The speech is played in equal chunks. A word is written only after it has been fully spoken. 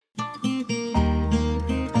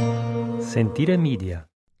Sentire Media.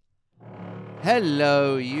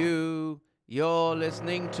 Hello, you. You're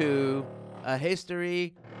listening to A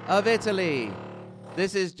History of Italy.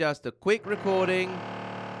 This is just a quick recording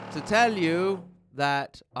to tell you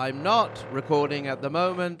that I'm not recording at the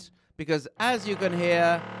moment because, as you can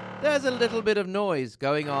hear, there's a little bit of noise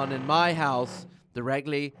going on in my house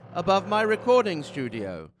directly above my recording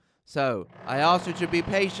studio. So I ask you to be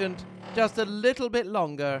patient just a little bit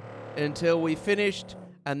longer until we finished,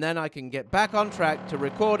 and then I can get back on track to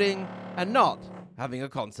recording and not having a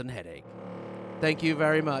constant headache. Thank you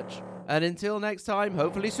very much, and until next time,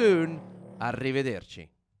 hopefully soon, arrivederci.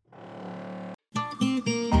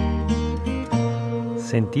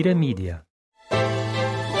 Sentire Media.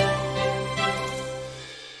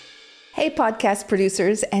 Hey, podcast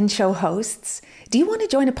producers and show hosts. Do you want to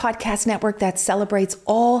join a podcast network that celebrates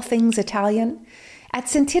all things Italian? At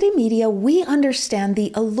Sentire Media, we understand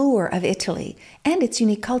the allure of Italy and its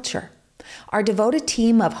unique culture. Our devoted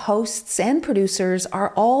team of hosts and producers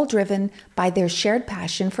are all driven by their shared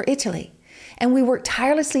passion for Italy. And we work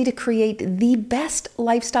tirelessly to create the best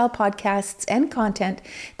lifestyle podcasts and content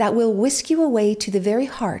that will whisk you away to the very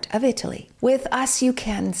heart of Italy. With us, you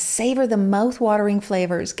can savor the mouth-watering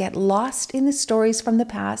flavors, get lost in the stories from the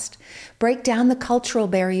past, break down the cultural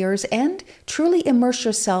barriers, and truly immerse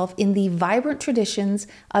yourself in the vibrant traditions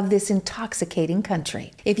of this intoxicating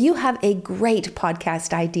country. If you have a great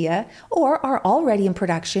podcast idea or are already in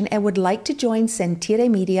production and would like to join Sentire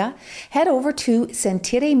Media, head over to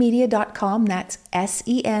sentiremedia.com, that's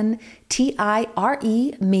SENTIRE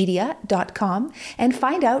media.com, and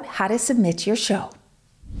find out how to submit your show.